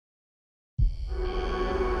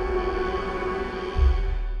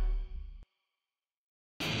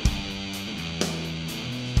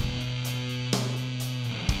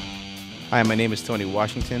Hi, my name is Tony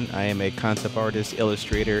Washington. I am a concept artist,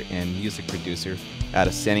 illustrator, and music producer out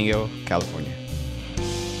of San Diego, California.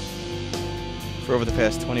 For over the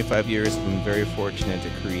past 25 years, I've been very fortunate to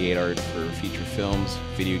create art for feature films,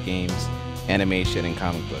 video games, animation, and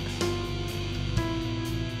comic books.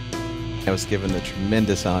 I was given the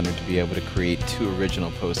tremendous honor to be able to create 2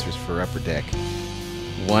 original posters for Upper Deck.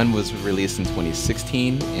 One was released in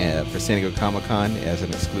 2016 for San Diego Comic-Con as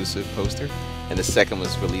an exclusive poster, and the second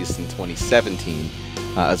was released in 2017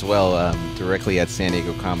 as well, directly at San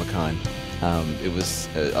Diego Comic-Con. It was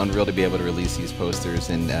unreal to be able to release these posters,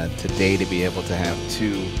 and today to be able to have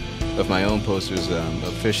 2 of my own posters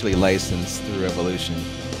officially licensed through Evolution.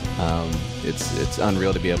 It's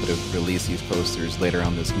unreal to be able to release these posters later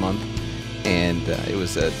on this month, and it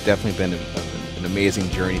was definitely been an amazing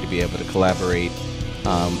journey to be able to collaborate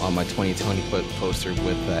on my 2020 poster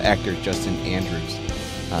with actor Justin Andrews.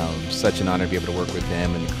 Such an honor to be able to work with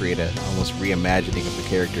him and create a almost reimagining of the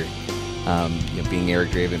character. Being Eric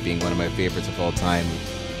Draven being one of my favorites of all time.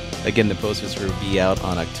 Again, the posters will be out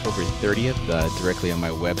on October 30th directly on my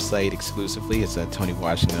website exclusively. It's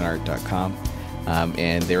TonyWashingtonArt.com.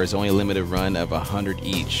 And there is only a limited run of 100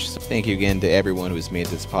 each. So thank you again to everyone who has made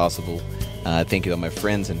this possible. Thank you to my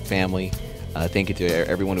friends and family. Thank you to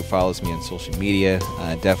everyone who follows me on social media.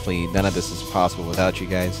 Definitely none of this is possible without you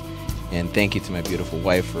guys. And thank you to my beautiful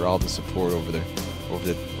wife for all the support over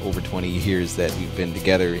 20 years that we've been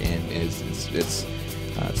together, and it's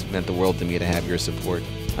meant the world to me to have your support.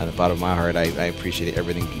 Out of the bottom of my heart, I appreciate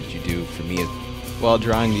everything that you do for me. While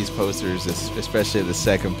drawing these posters, especially the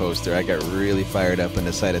second poster, I got really fired up and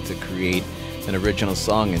decided to create an original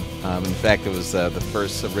song. And in fact, it was the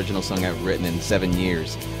first original song I've written in 7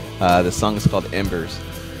 years. The song is called Embers,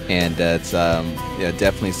 and it's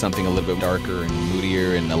definitely something a little bit darker and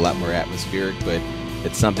moodier and a lot more atmospheric, but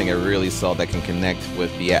it's something I really saw that can connect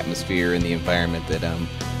with the atmosphere and the environment that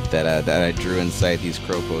I drew inside these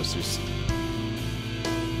crow posters.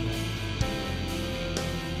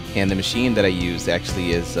 And the machine that I used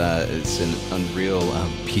actually is an Unreal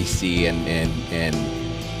PC,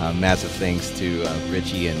 and massive thanks to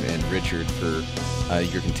Ritche and Richard for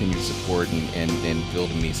your continued support and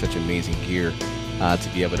building me such amazing gear to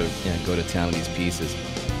be able to go to town with these pieces.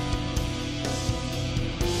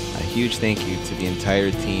 A huge thank you to the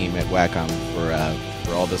entire team at Wacom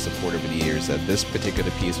for all the support over the years. This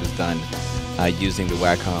particular piece was done using the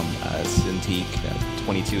Wacom Cintiq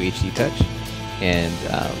 22 HD Touch, and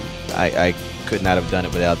I could not have done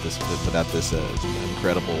it without this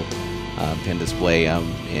incredible pin display.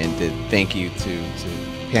 And thank you to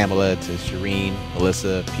Pamela, to Shireen,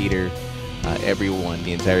 Melissa, Peter, everyone,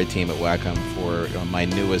 the entire team at Wacom for my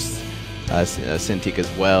newest Cintiq as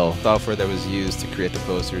well. Software that was used to create the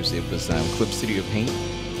posters, it was Clip Studio Paint,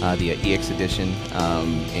 the EX edition,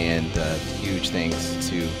 and huge thanks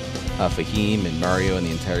to Fahim and Mario and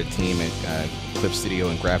the entire team at Clip Studio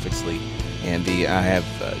and Graphics League. And I have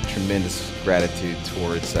tremendous gratitude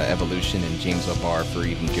towards Evolution and James O'Barr for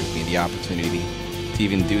even giving me the opportunity to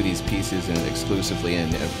even do these pieces and exclusively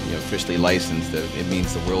and officially licensed. It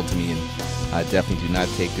means the world to me, and I definitely do not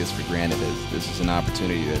take this for granted. This is an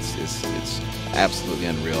opportunity it's absolutely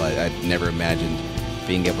unreal. I'd never imagined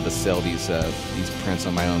being able to sell these prints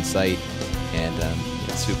on my own site, and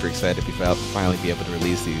super excited to finally be able to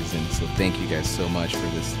release these. And so thank you guys so much for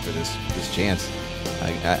this chance.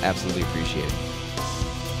 I absolutely appreciate it.